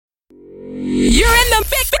You're in the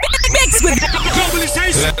mix with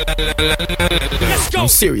Globalization. Let's go. I'm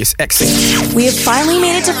Sirius XM. We have finally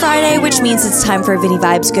made it to Friday, which means it's time for Vinny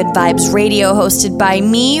Vibes Good Vibes Radio, hosted by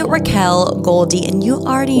me, Raquel Goldie. And you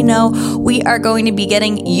already know we are going to be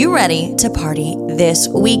getting you ready to party this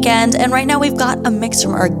weekend. And right now we've got a mix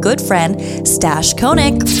from our good friend, Stash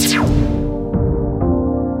Koenig.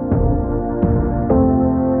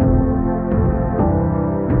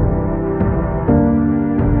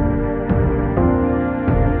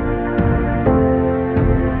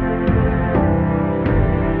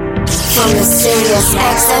 From the Sirius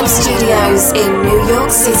XM studios in New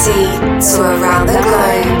York City to around the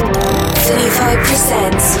globe, Vinny Vibe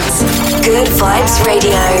presents Good Vibes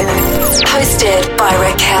Radio, hosted by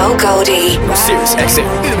Raquel Goldie. I'm Sirius XM.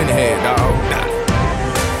 Hit him in the head, dog.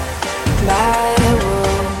 Nah.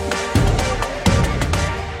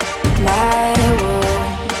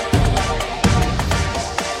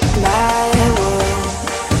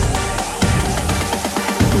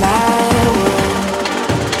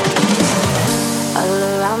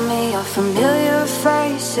 Familiar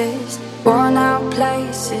faces, worn out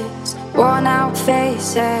places, worn out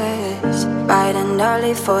faces, riding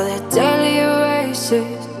early for the daily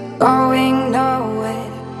races, going nowhere,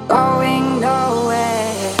 going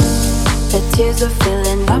nowhere. The tears are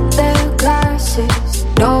filling up their glasses,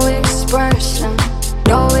 no expression,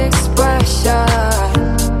 no expression.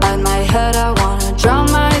 At my head I wanna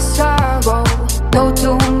drown my sorrow, no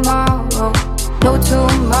tomorrow, no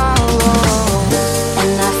tomorrow.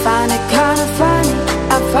 And I find it kinda funny,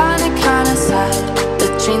 I find it kinda sad. The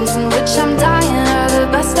dreams in which I'm dying are the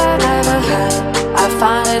best I've ever had. I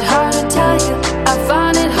find it hard to tell you, I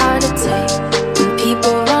find it hard to take. When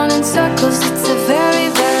people run in circles, it's a very,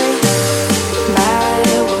 very mad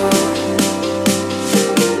world.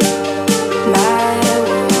 Mad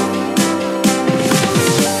world.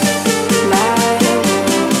 Mad world. Mad world.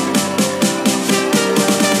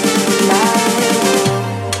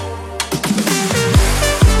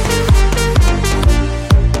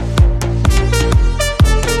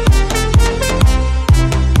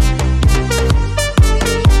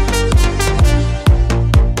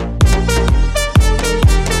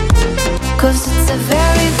 Cause it's a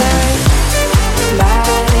very, very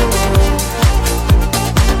mad world.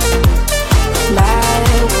 Mad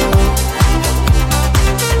world.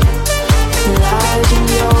 Lies in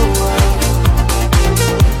your world.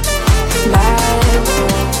 Mad world.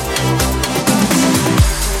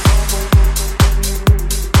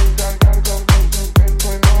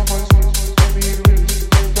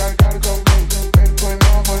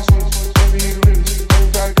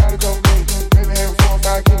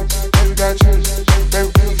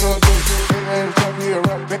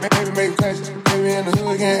 Baby, make it classy. Baby, in the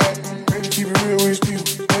hood, can't act. Baby, keep it real with you.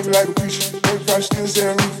 Baby, like a preacher. Baby, probably still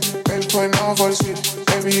sell. Baby, putting on for the city.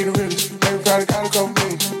 Baby, he the realest. Baby, probably got a couple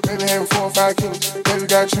million. Baby, having 4 or 5 kilos. Baby,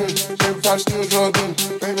 got children. Baby, probably still drug dealer.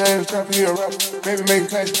 Baby, ain't stopping here, rapper. Baby, make it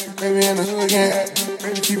classy. Baby, in the hood, can't act.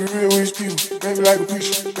 Baby, keep it real with you. Baby, like a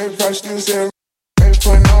preacher. Baby, probably still sell. Baby,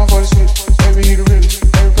 putting on for the city. Baby, he the realest.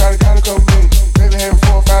 Baby, probably got a couple million. Baby, having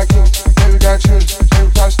 4 or 5 kilos. Baby, got children. Baby,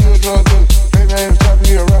 probably still drug dealer. Baby, ain't stopping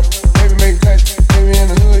here, rapper. Baby, make it classy. Baby, in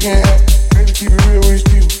the hood, can't act. Baby, keep it real with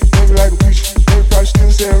you. Baby, like a preacher. Baby, probably still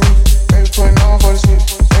sell.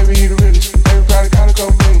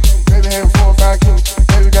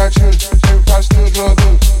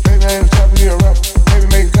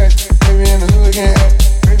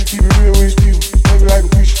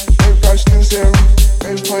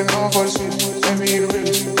 Baby, putting on for the city. Baby, he the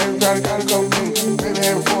realest. Baby, probably got a couple million. Baby,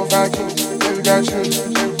 having 4 or 5 kilos. Baby, got children.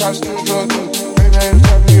 Baby, probably still drug dealer. Baby, ain't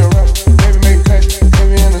stopping here, rapper. Baby, make it classy.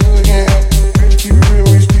 Baby, in the hood, can't act. Baby, keep it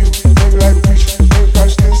real with you. Baby, like a preacher. Baby,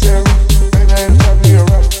 probably still sell. Baby, ain't stopping here,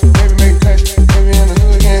 rapper. Baby, make it classy. Baby, in the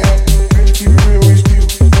hood, can't act. Baby, keep it real with you.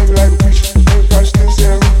 Baby, like a preacher. Baby, probably still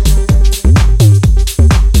sell.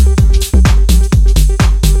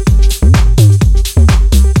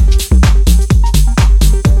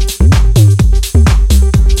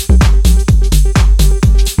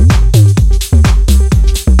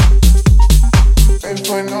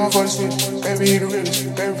 Baby, he the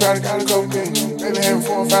realest. Baby, probably got a couple million. Baby, having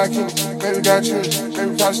 4 or 5 kilos. Baby, got children.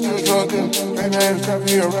 Baby, probably still drug dealer. Baby, ain't stopping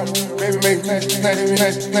here, rapper. Baby, make it classy, classy,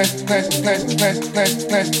 classy, classy, classy, classy, classy, classy,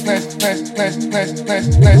 classy, classy, classy, classy, classy,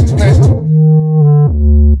 classy, classy, classy.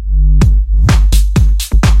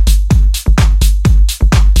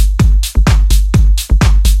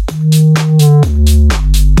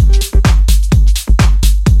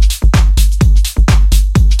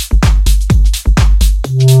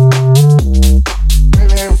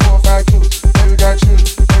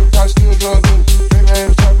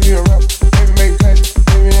 Baby,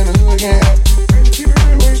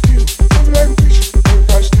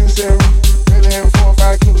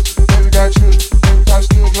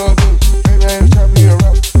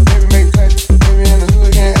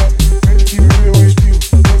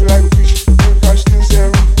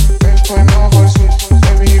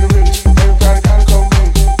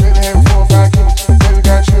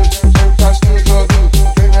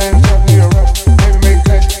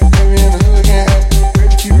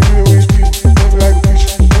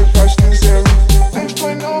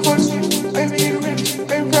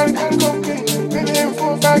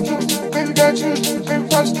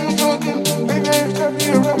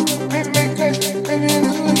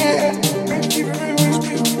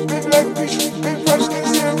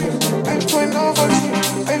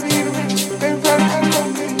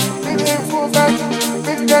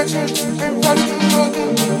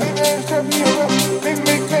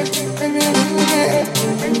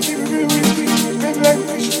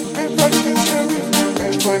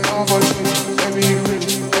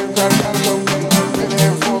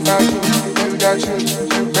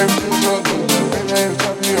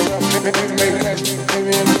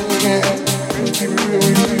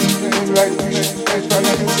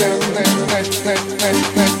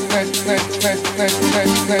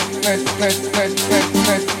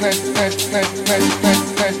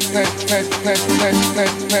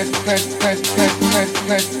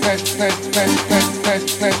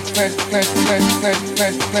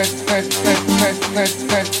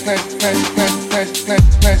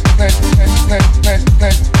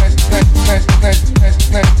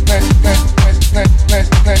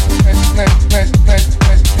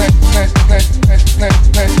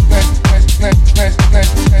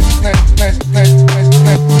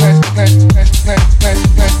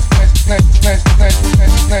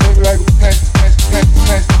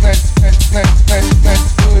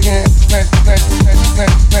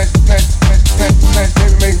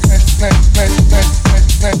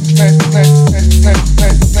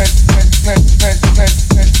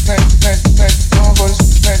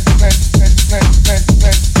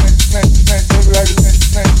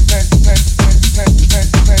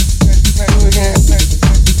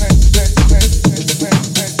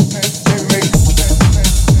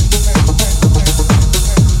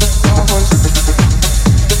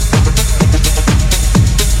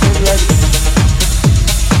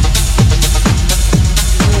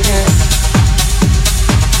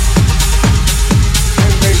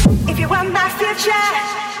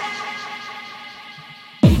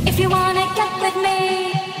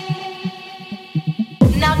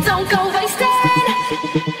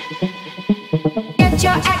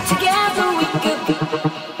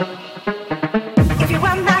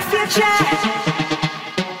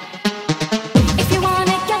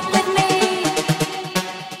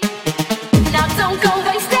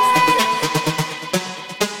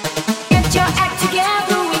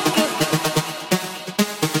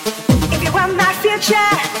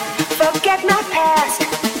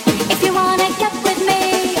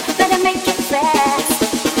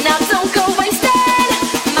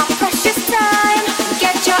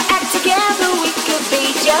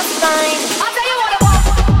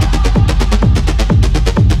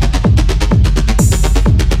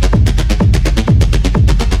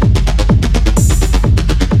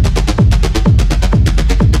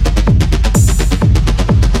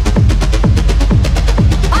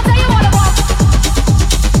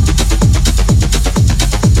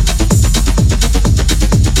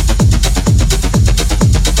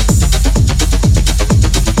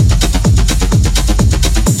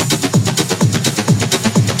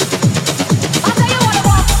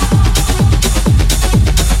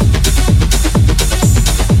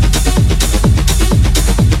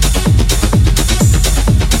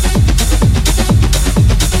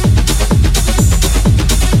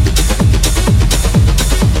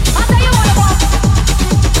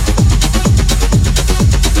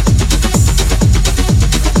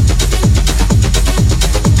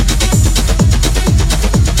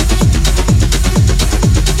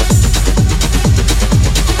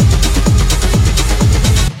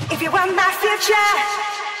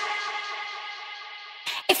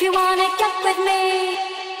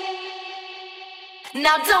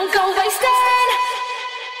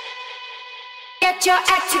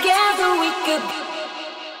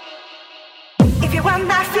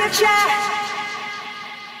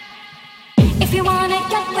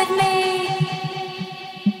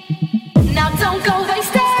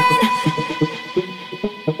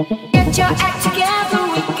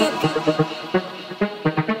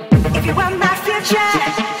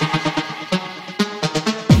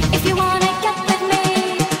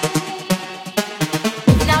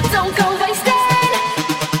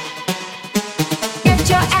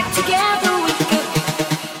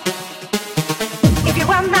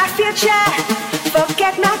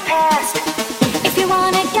 Forget my past. If you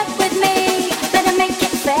wanna get with me,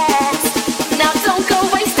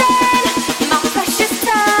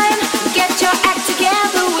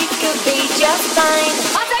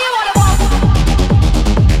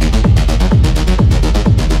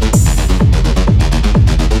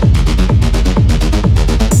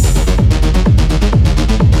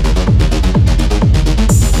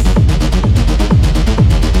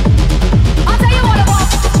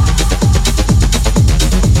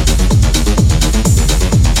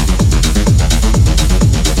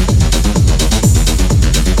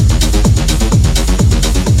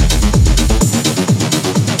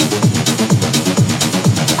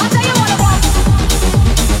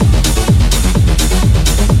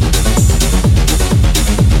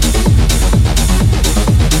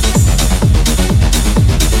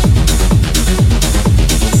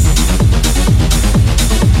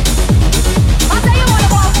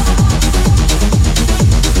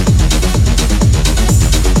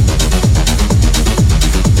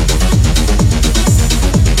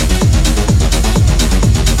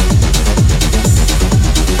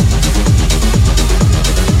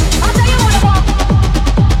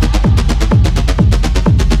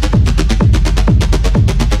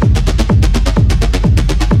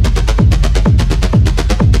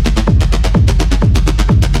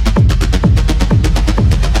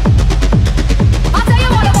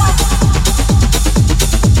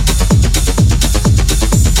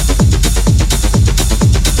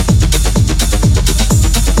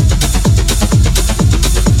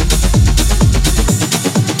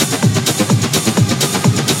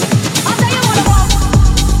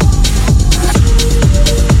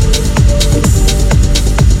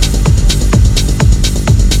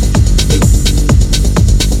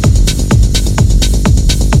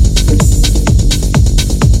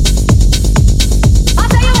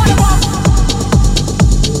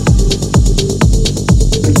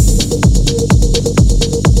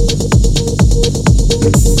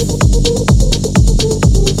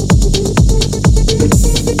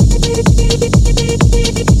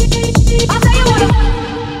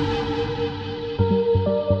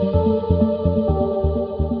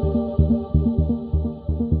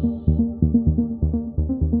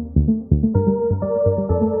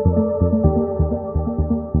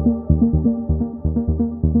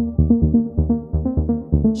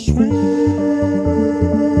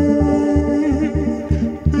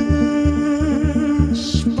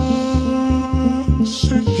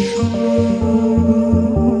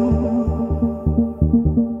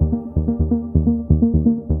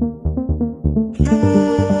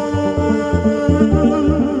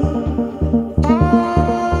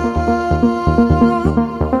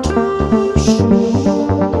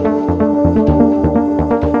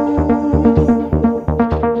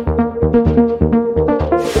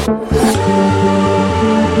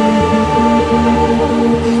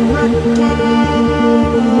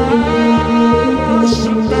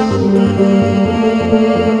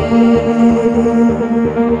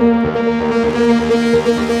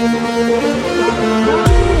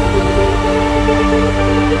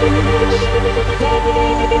 You're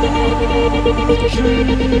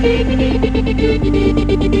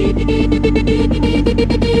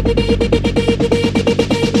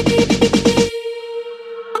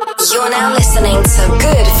now listening to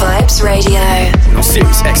Good Vibes Radio. On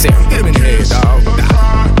Sirius XM. Get him in the head, dog.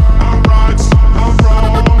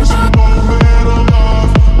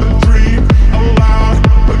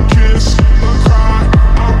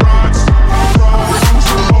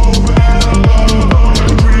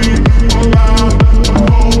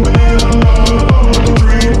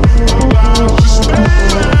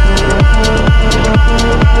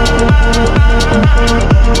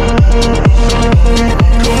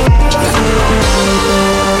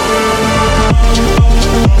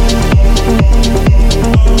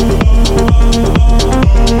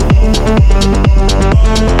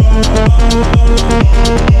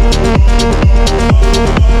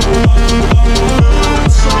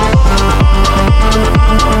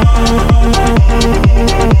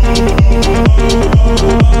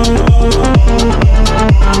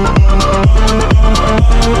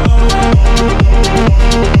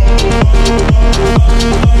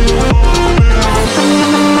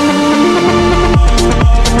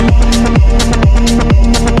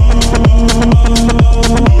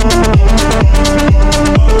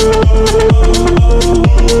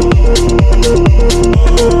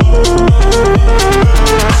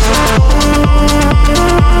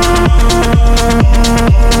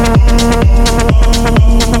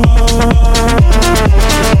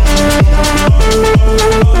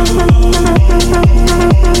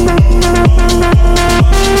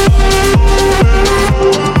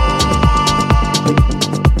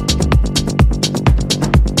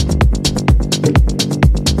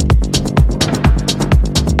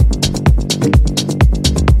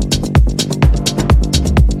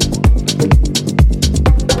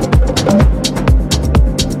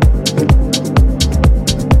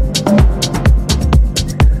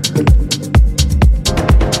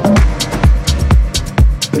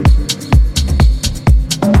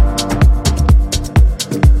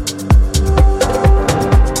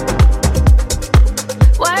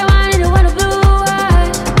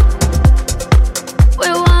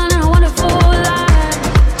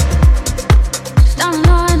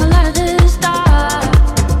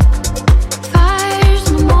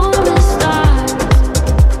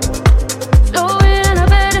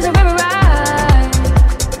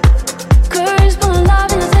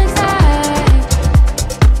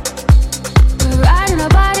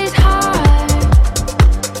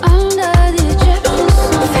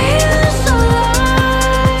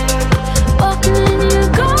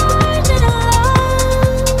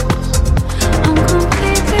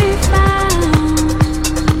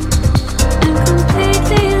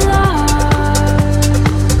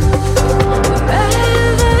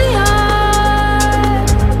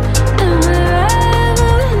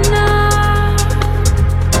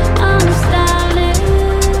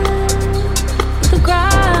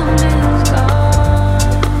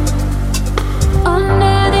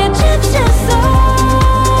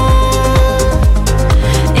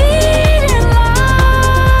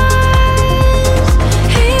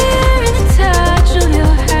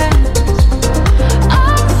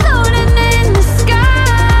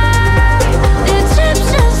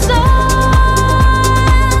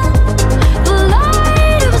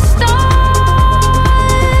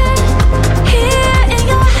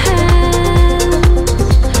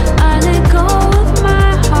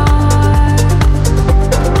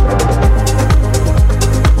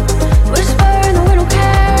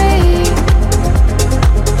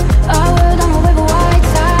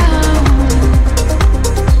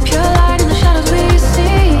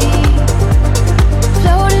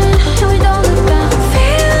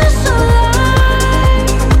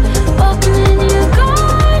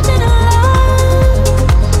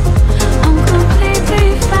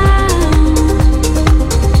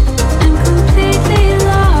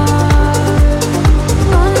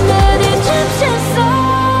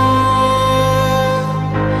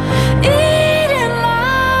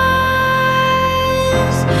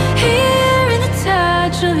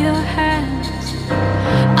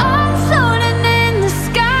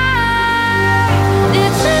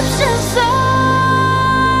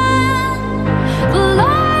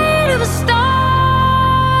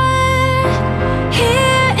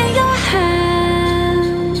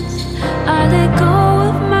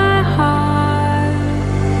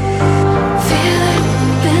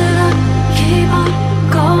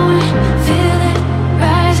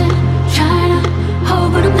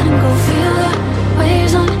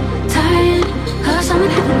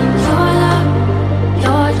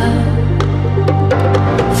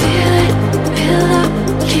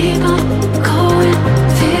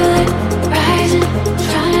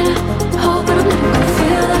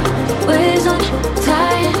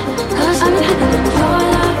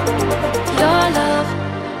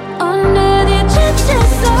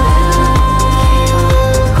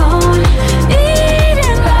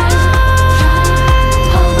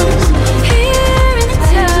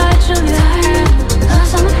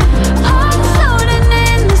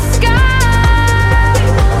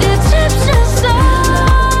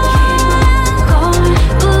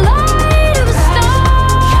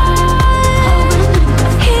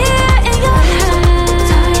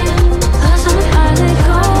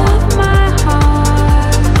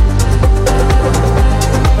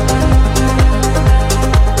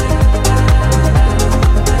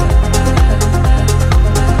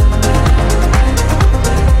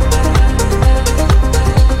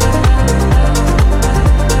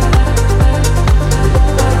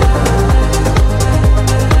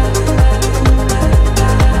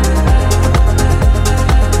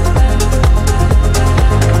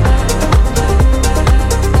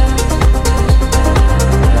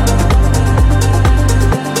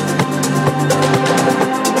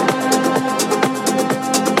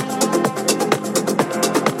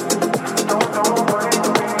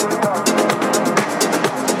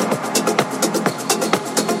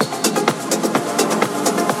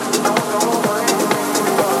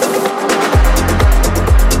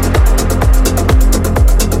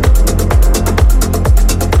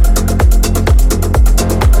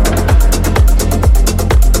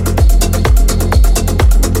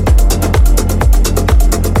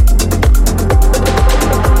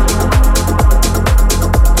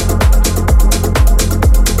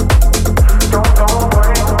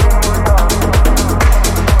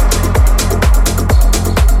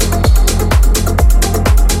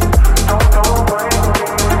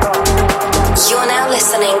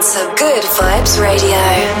 to Good Vibes Radio.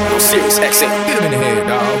 Sirius XM. Get him in the head,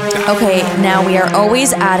 dog. Okay, now we are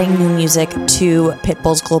always adding new music to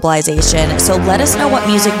Pitbull's Globalization. So let us know what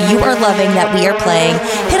music you are loving that we are playing.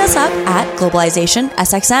 Hit us up at Globalization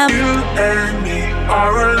SXM. You and me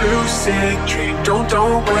are a lucid dream. Don't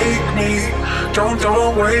wake me. Don't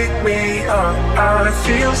wake me up. I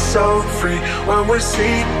feel so free when we're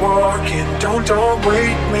sleepwalking. Don't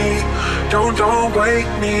wake me. Don't wake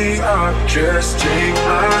me up. Just take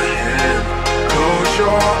my hand. Close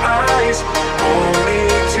your eyes. Hold me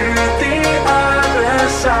to the other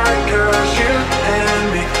side. 'Cause you and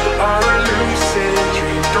me are a lucid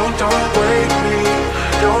dream. Don't wake me.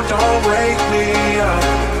 Don't wake me up.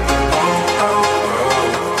 Oh, oh, oh,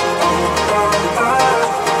 oh, oh, oh.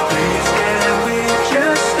 Please can we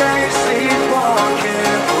just stay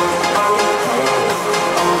sleepwalking? Oh, oh,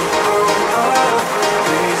 oh, oh, oh, oh.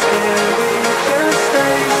 Please can we just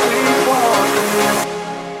stay sleepwalking?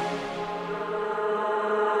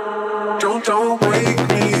 Don't wake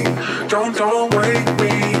me. Don't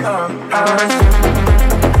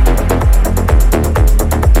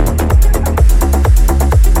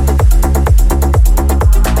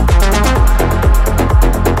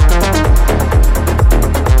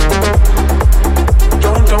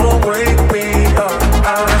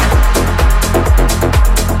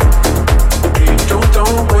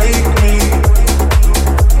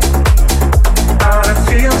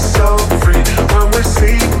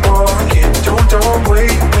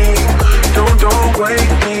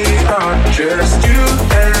wake me up. Just you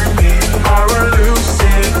and me are a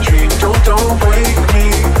lucid dream. Don't wake me.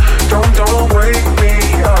 Don't wake me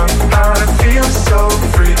up. I feel so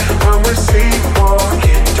free when we're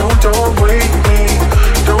sleepwalking. Don't wake me.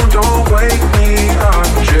 Don't wake me up.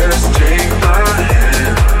 Just take my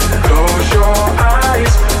hand. Close your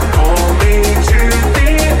eyes. Pull me to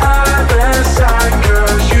the other side.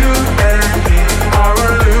 'Cause you and me are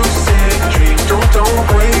a lucid dream. Don't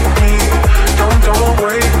wake me. Don't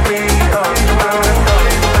wake me up.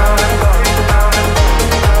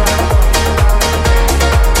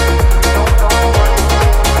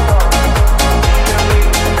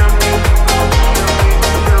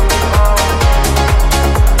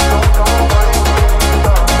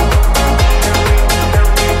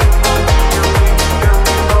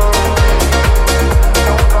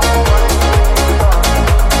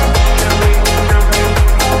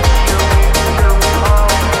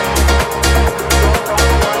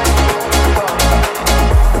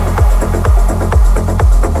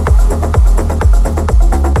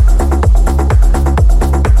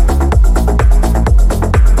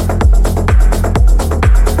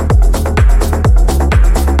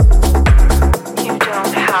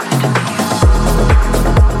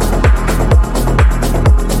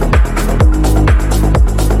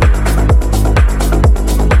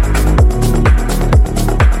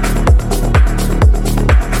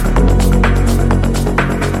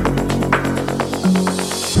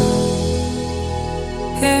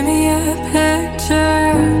 Give me a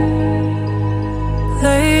picture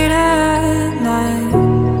late at night.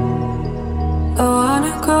 I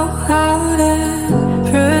wanna go out and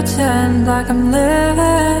pretend like I'm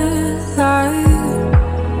living life.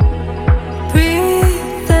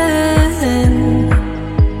 Breathe in,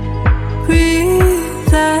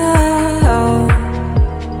 breathe out.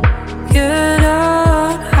 You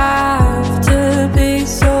don't have to be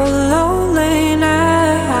so lonely now.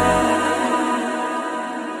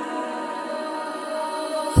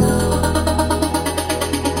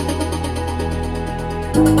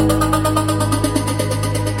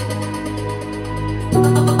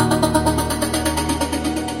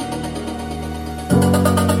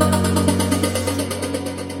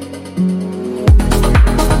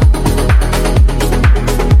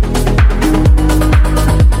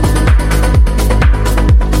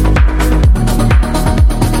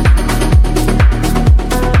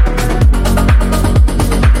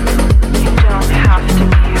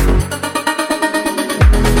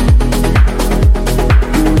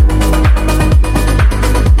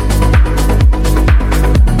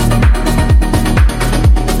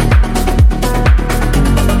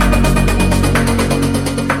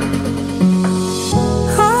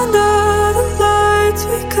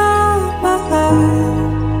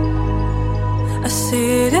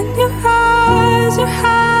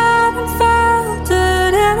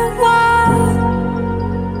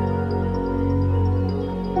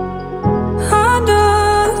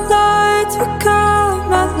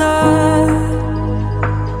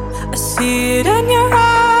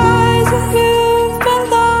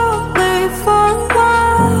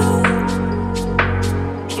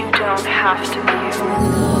 have to be.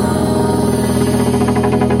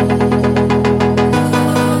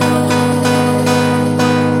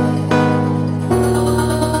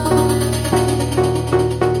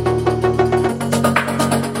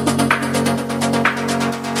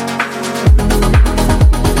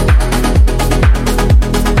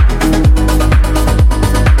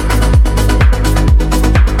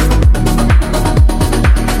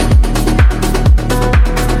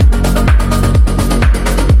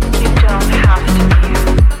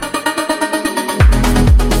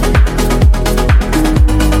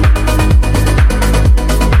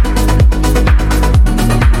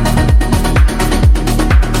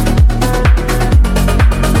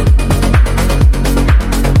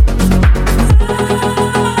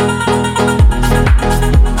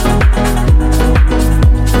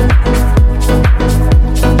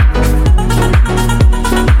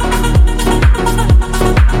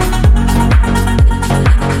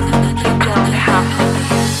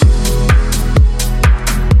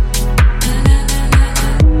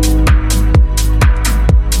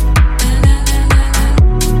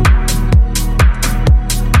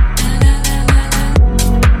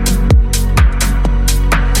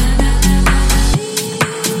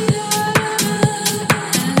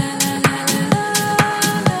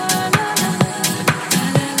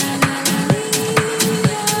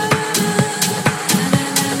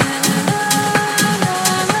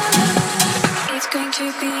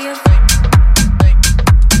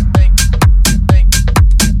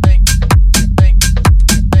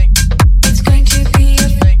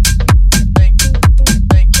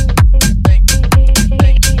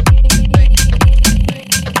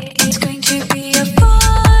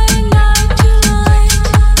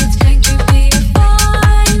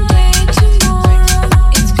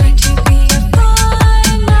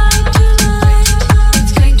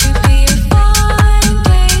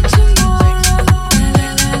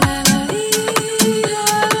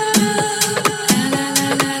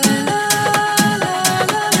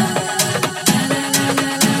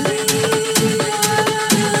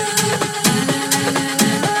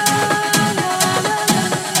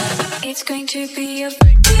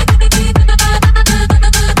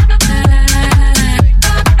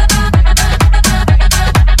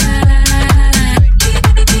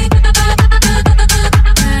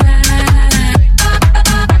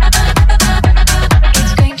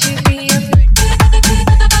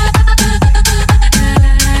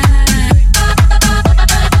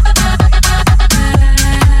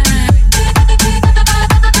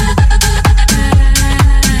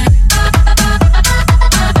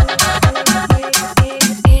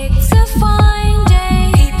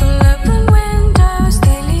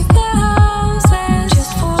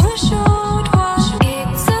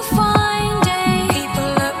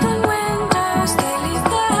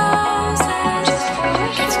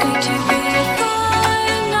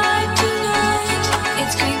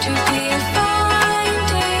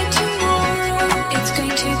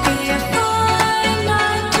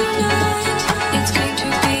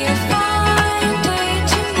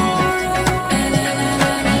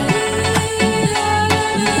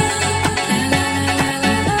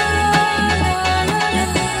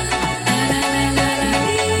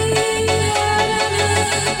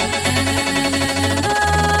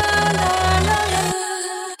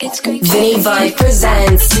 Vinny Vibe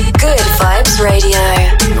presents Good Vibes Radio.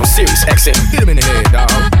 No Sirius XM. Hit him in the head,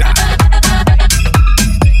 dog.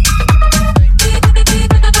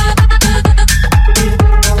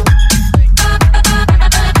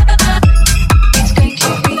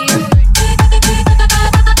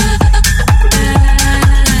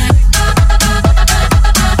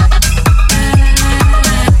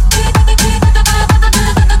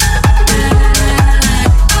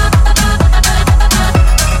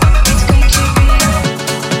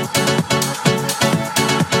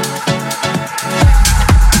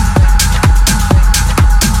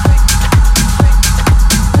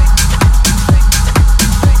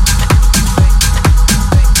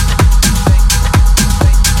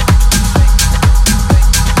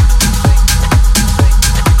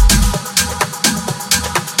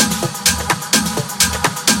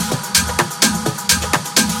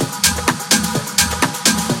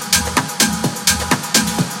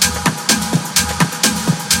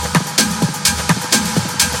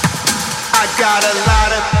 Got a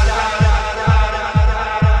lot of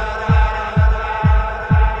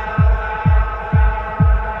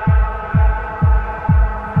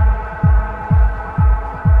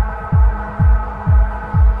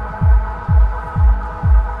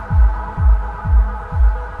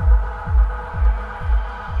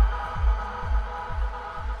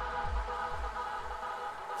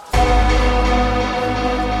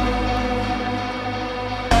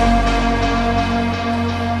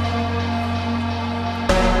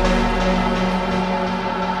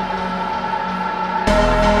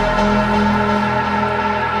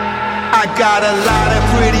got a lot of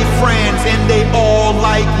pretty friends and they all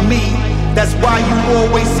like me. That's why you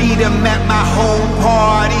always see them at my home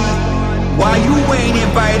party. Why you ain't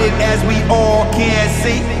invited as we all can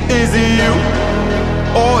see? Is it you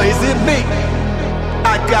or is it me?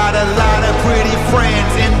 I got a lot of pretty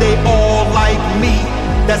friends and they all like me.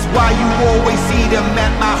 That's why you always see them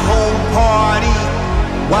at my home party.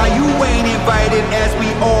 Why you ain't invited as we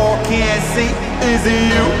all can see? Is it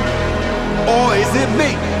you or is it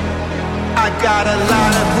me? I got a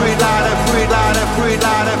lot of free, lot of free, lot of free,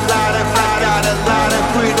 lot of, I got a lot of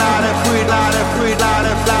free, lot of free, lot of free, lot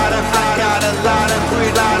of, I got a lot of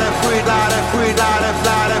free, lot of free, lot of free, lot of,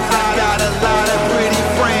 I got a lot of pretty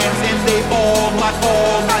friends and they all my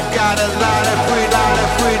all. I got a lot of free, lot of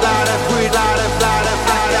free, lot of free, lot of,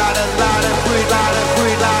 I got a lot of free, lot of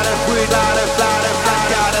free, lot of free, lot of, I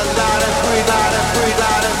got a lot of free, lot of free,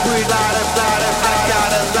 lot of free, lot of, I got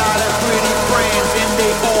a lot of pretty friends and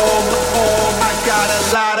they all.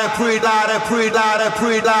 Pre lot of pre lot of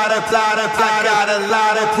pre lot of lot of I got a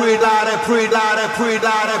lot of pre lot of pre lot of pre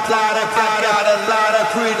lot of lot of I got a lot of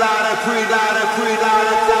pre lot of pre lot of pre lot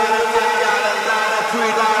of lot of I got a lot of pre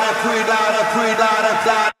lot of pre lot of pre lot of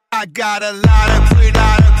lot I got a lot of pre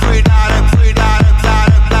lot of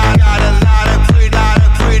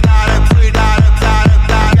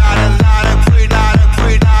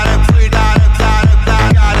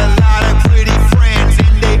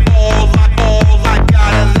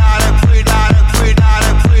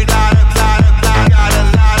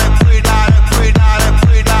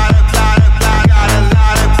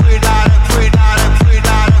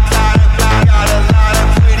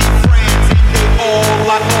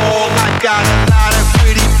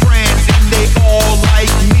they all like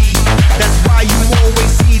me. That's why you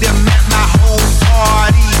always see them at my home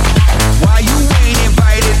party. Why you ain't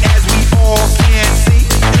invited as we all can see?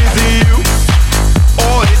 Is it you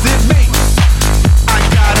or is it me? I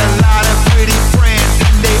got a lot of pretty friends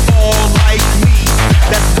and they all like me.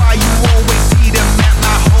 That's why you always see them at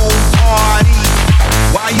my home party.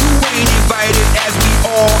 Why you ain't invited as we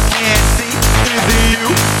all can see? Is it you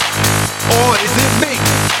or is it me?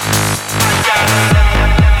 I got a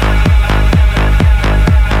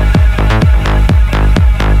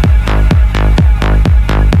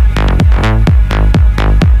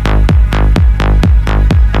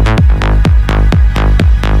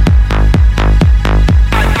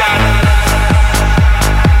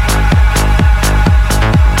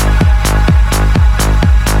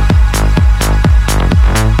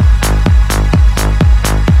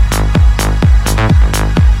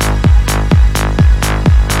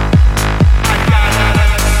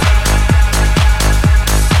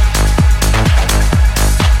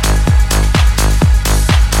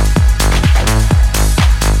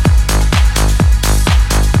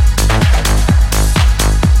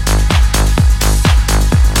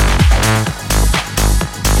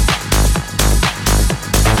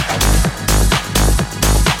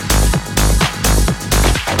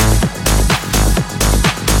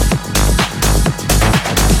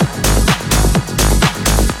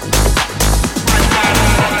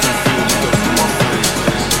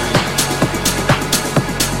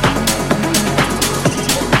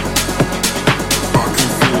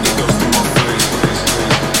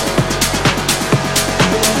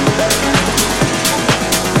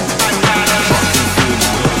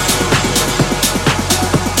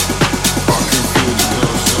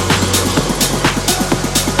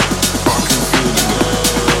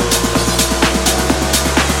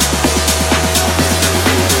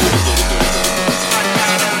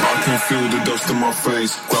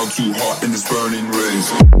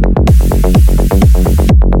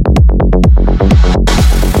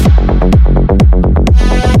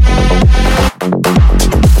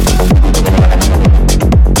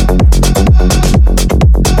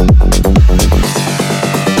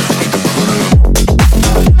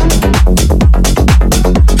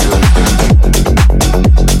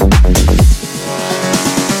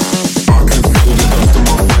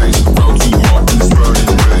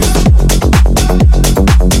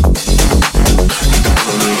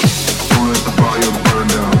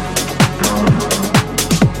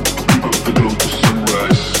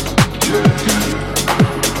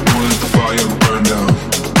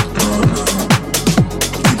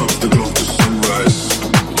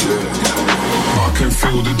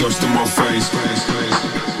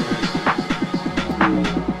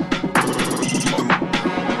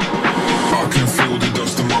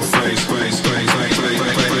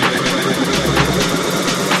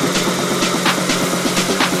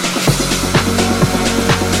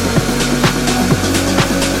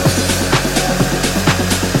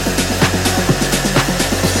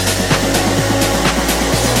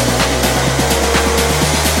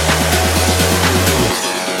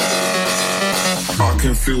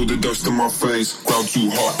feel the dust on my face. Crowd too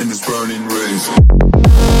hot in this burning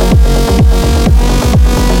rays.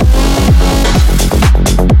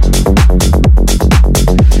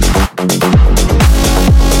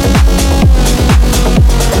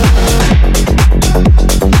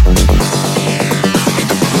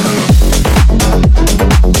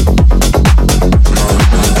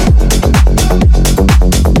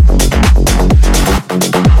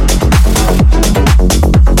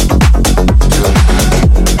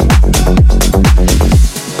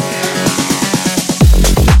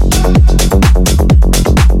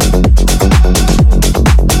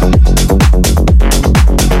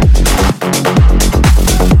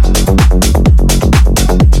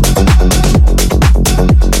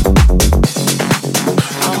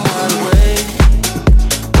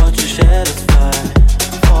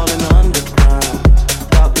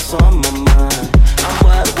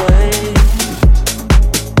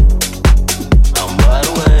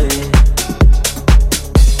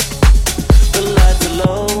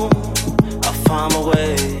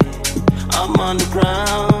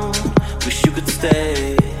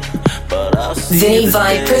 Vinny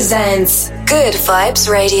Vibe presents Good Vibes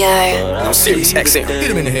Radio. I'm Sirius XM. Hit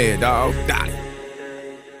him in the head, dog. Got it.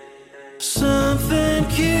 Something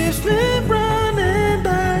keeps me running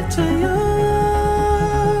back to you,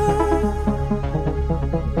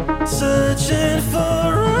 searching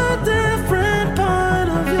for a different point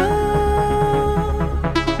of view.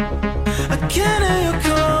 I can't hear you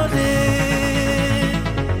calling.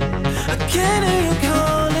 I can't hear you calling.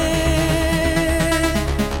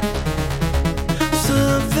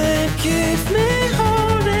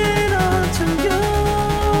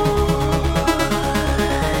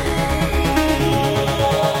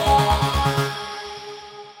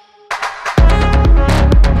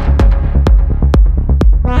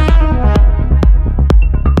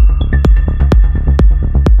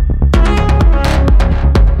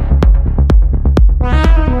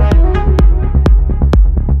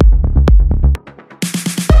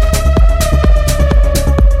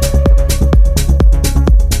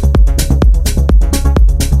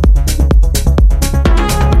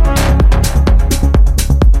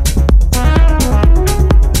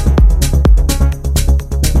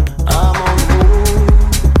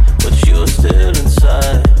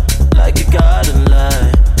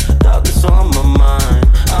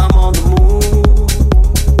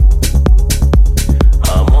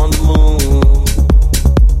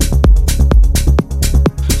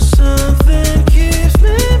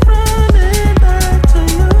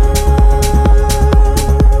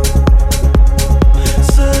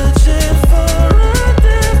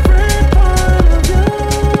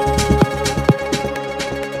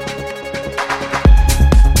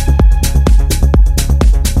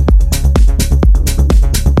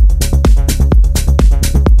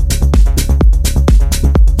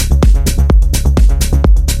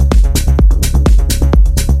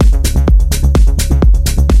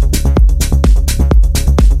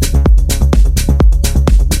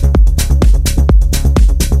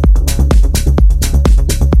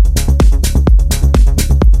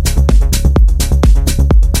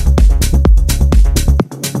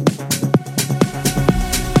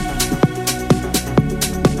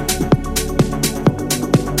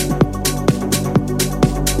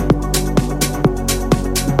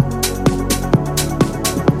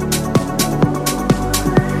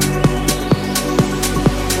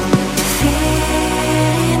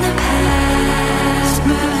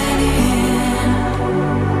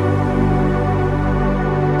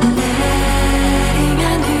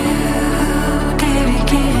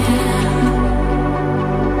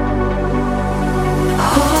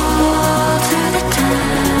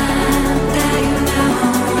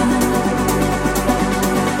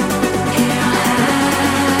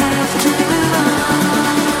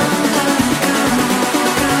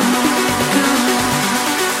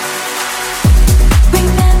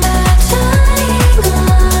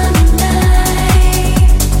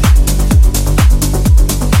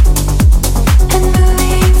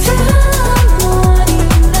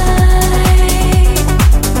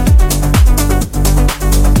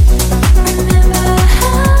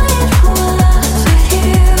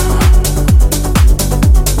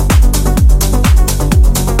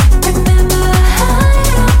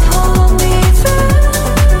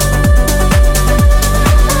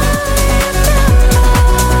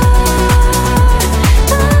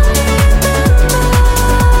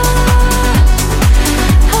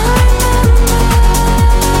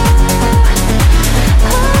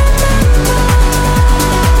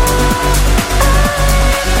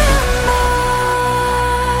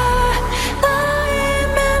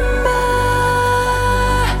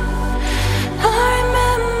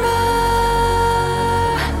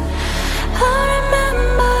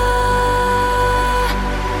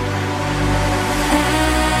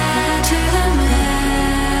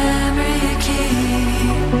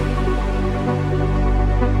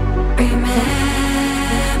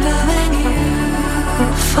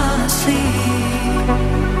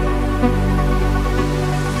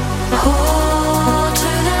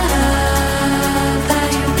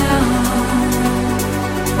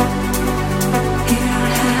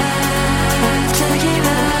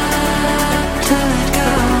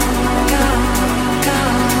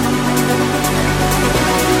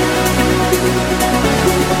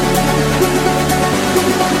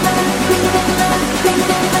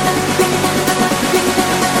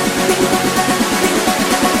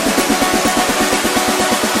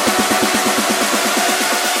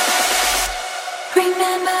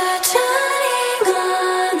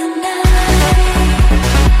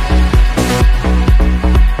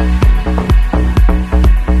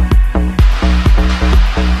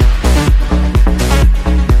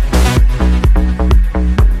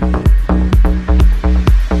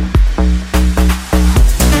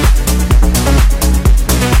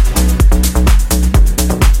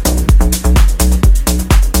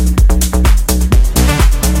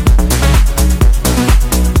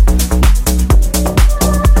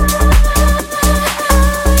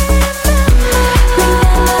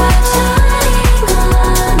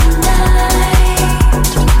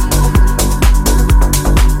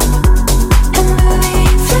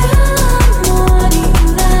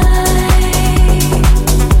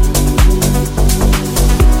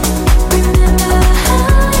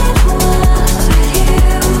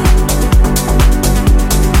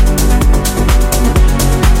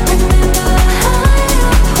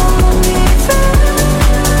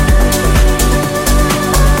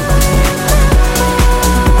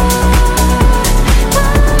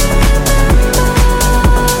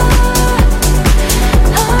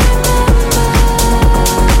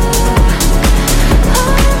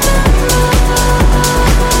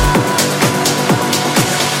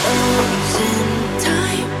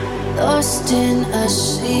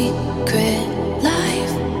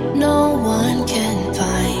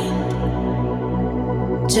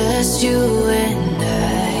 just you and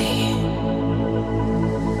I.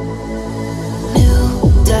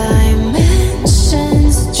 New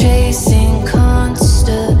dimensions, chasing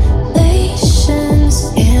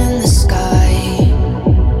constellations in the sky.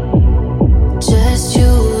 Just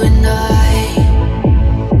you and I.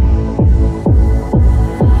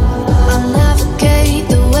 I'll navigate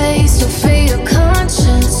the waves to free your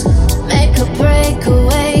conscience. Make a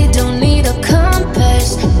breakaway, don't need a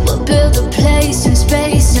compass. We'll build a place in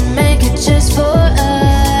space and make it just for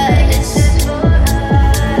us.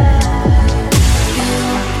 You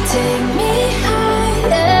take me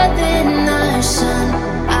higher than the sun.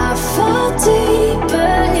 I fall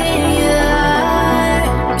deeper in your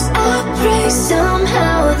arms. I pray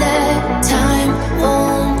somehow that time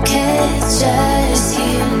won't catch us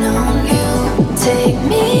here. No, you take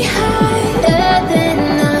me higher than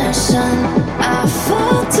the sun. I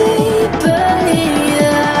fall deeper in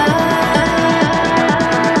your arms.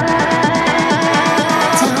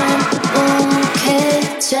 Time won't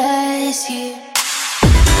catch us here.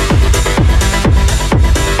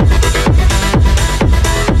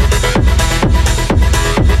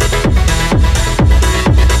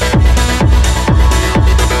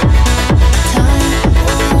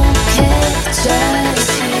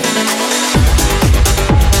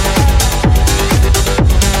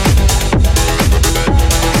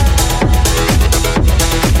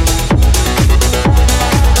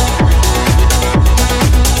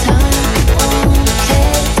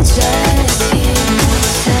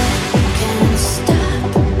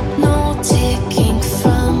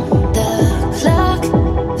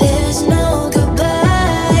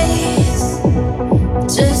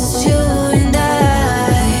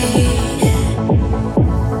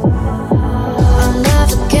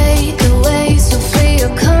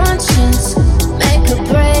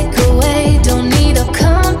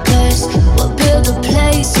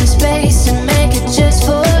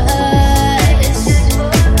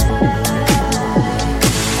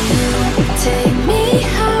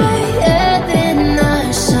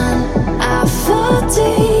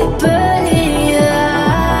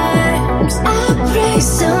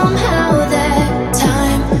 Somehow that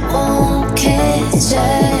time won't catch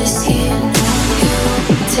us here. You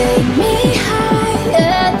take me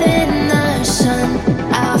higher than the sun.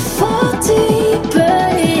 I fall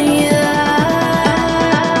deeper in your eyes.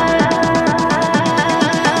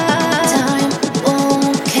 Time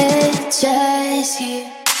won't catch us here.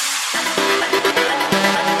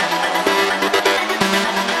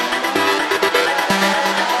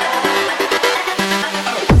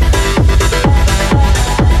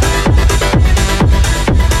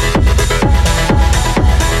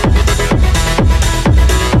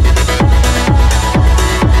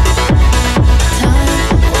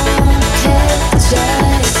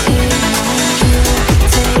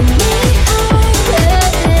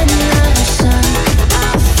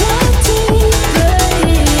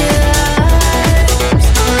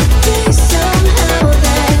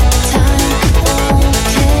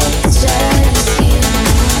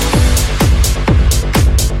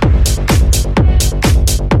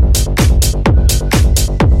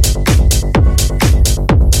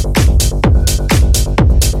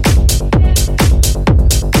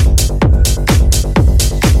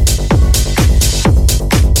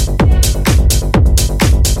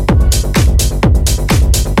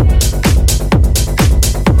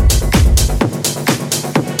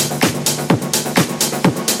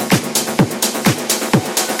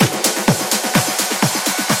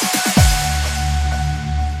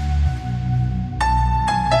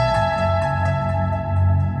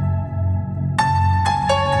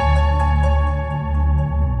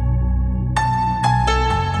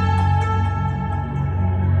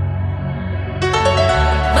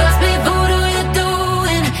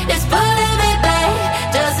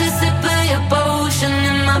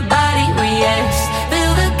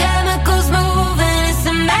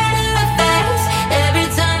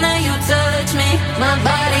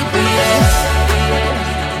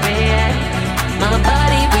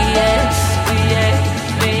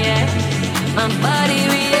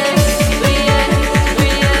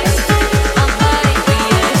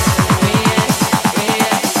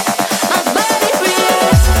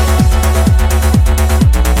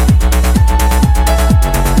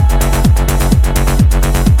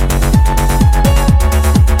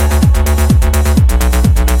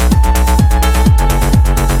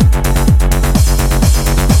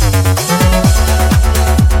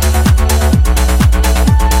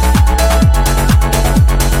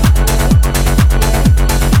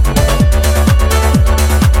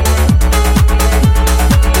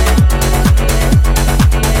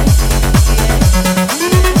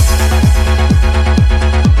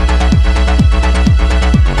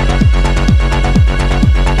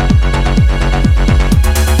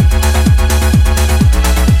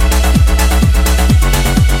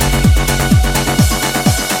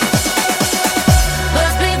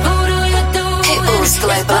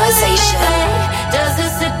 sensation. Does a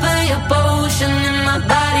sip of your potion and my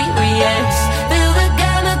body reacts? Feel the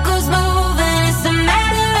chemicals moving, it's a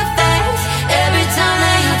matter of fact. Every time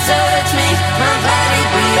that you touch me, my body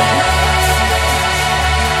reacts.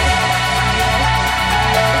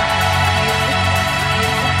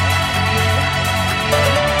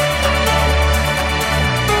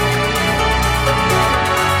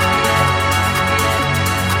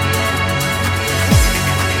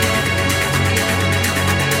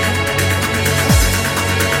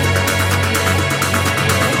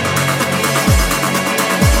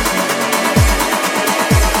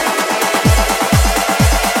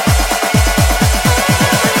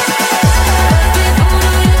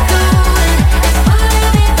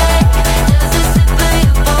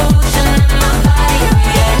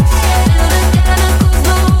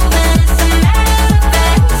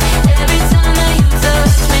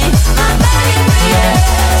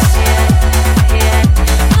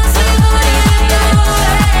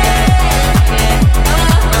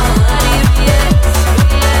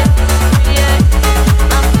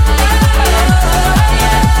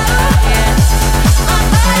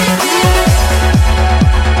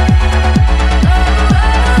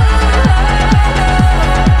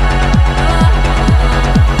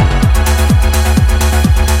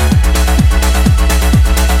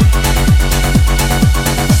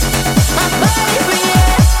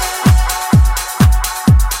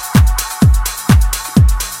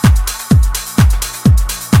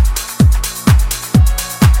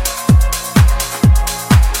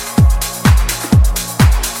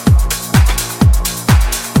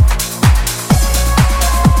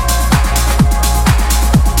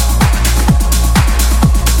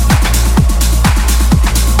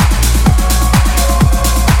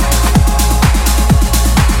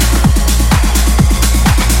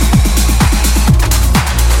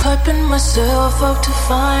 Up to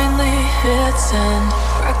finally hit send.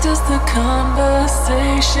 Practice the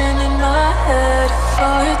conversation in my head.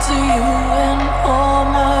 Fire to you and all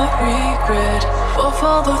my regret of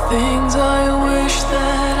all the things I wish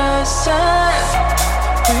that I said.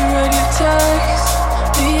 Reread your text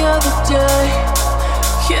the other day.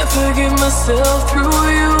 Can't forgive myself, threw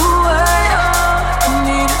you away. I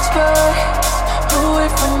needed space away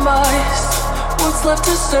from ice. What's left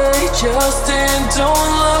to say? Justin, don't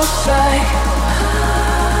look back.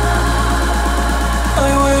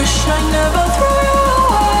 I wish I never threw you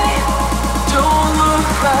away. Don't look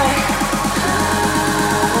back.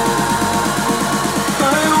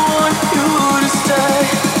 I want you to stay.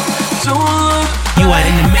 Don't look back. You are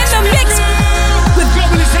in the mix with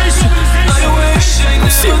globalization. I wish I never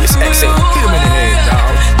Serious threw XM. you away. Hit him in the head,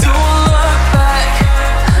 dog. Don't look back.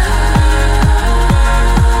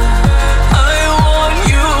 I want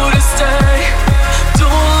you to stay.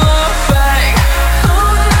 Don't look back.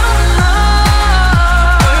 Oh no, no.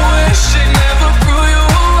 I wish I never threw you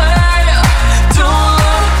away. Don't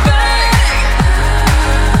look back.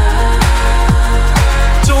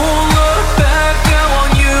 Don't look back. I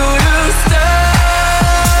want you to stay.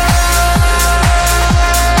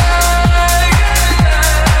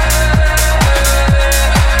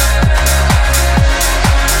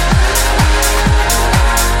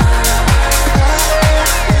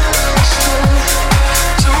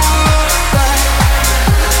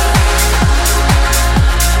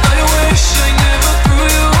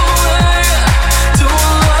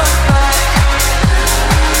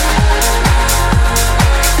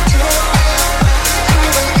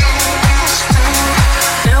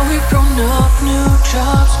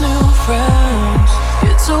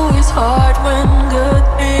 Hard when good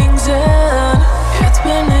things end. It's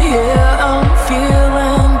been a year, I'm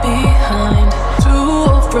feeling behind. Two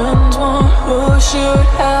old friends, one who should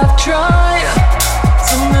have tried.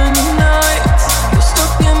 So many nights, you're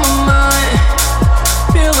stuck in my mind.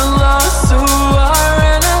 Feeling lost, so I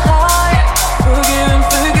ran a high. Forgive and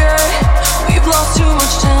forget, we've lost too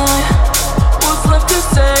much time. What's left to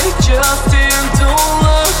say? Justin, don't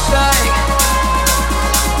look back.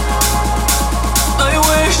 I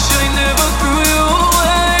wish I never threw you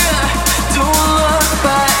away. Don't look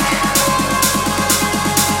back.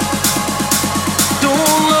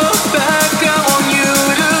 Don't look back. I want you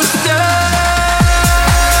to stay.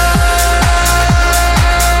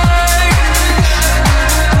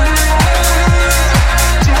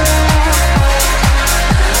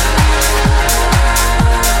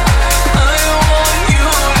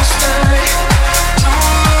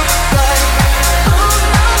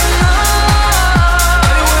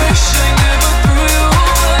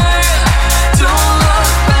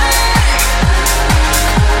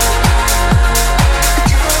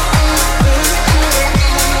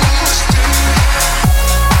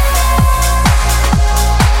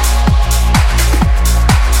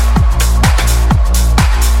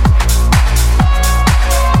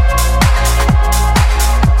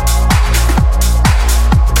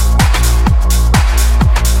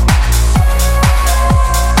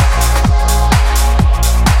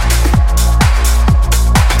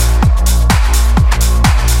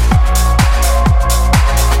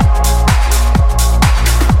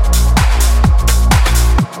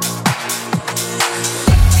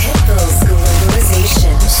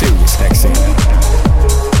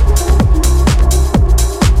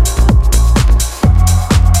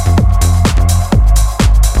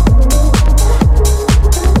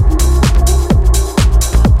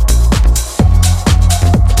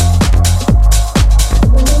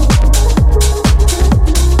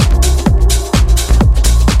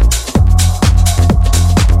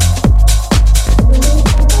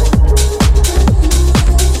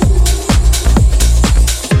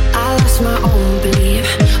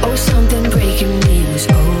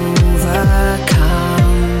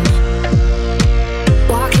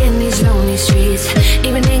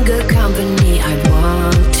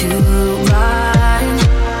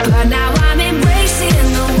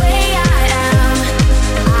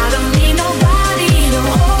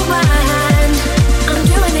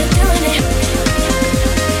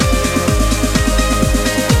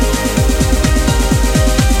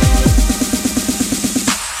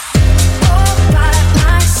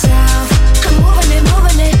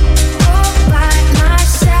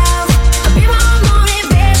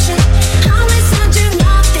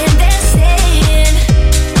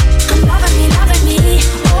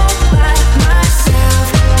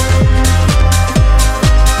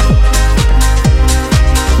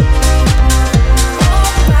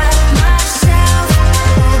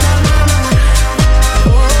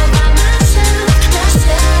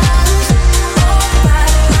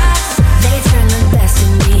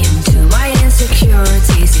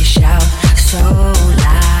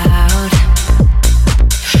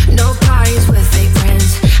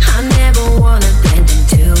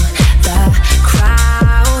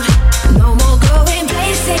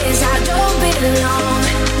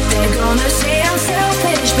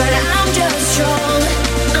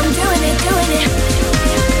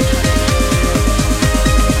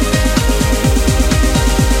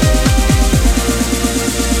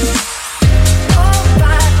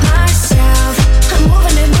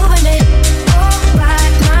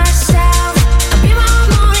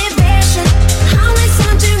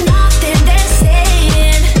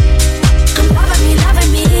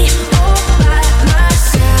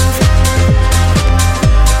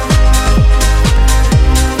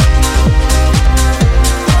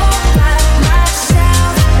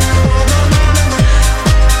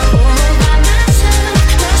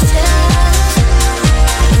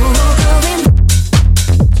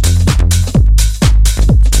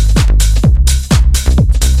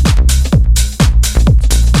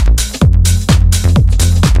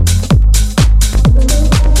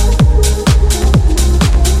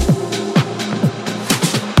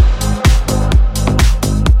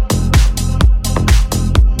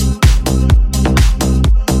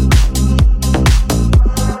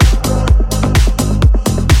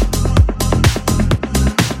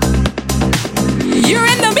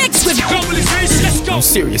 on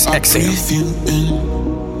Sirius XM. I breathe you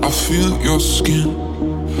in, I feel your skin.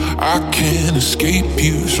 I can't escape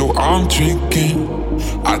you, so I'm drinking.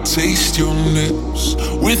 I taste your lips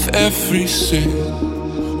with every sip.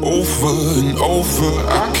 Over and over,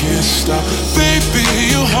 I can't stop. Baby,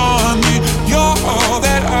 you haunt me. You're all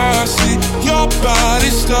that I see. Your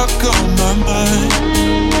body's stuck on my mind.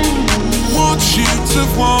 Want you to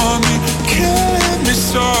want me, killing me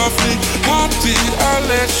softly. How did I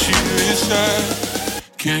let you inside?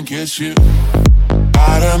 Can't get you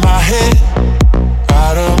out of my head,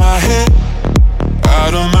 out of my head,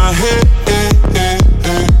 out of my head,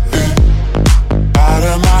 out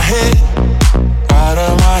of my head, out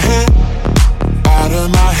of my head, out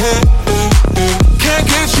of my head. Can't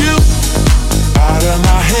get you out of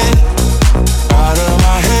my head, out of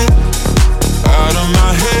my head, out of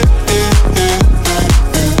my head,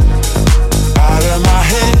 out of my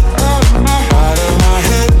head, out of my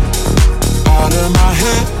head, out of my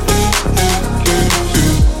head.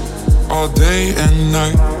 All day and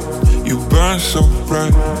night, you burn so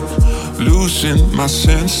bright, losing my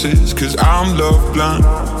senses, 'cause I'm love blind.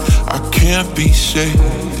 I can't be saved,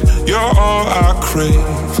 you're all I crave.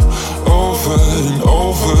 Over and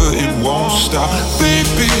over, it won't stop.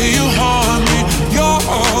 Baby, you haunt me, you're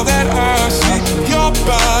all that I see. Your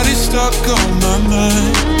body's stuck on my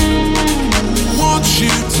mind. Want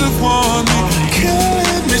you to want me,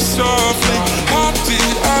 killing me softly. How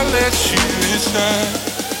did I let you inside?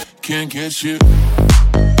 Can't get you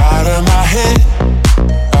out of my head,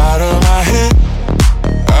 out of my head,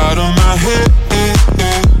 out of my head,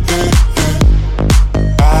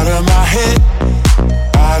 out of my head,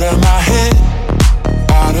 out of my head,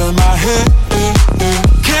 out of my head.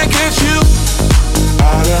 Can't get you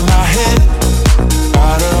out of my head,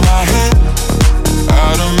 out of my head,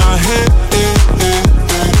 out of my head,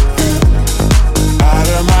 out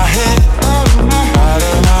of my head, out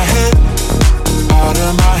of my head, out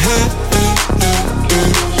of my head.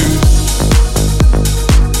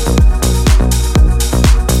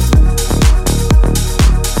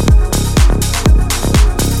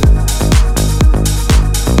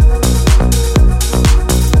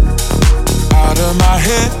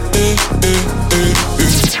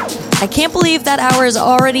 I can't believe that hour is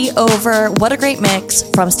already over. What a great mix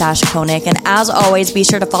from Stasha Koenig. And as always, be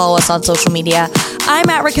sure to follow us on social media. I'm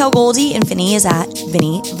at Raquel Goldie and Vinny is at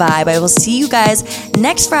Vinny Vibe. I will see you guys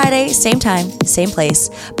next Friday, same time, same place.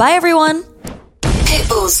 Bye, everyone.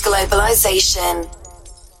 Pitbull's Globalization.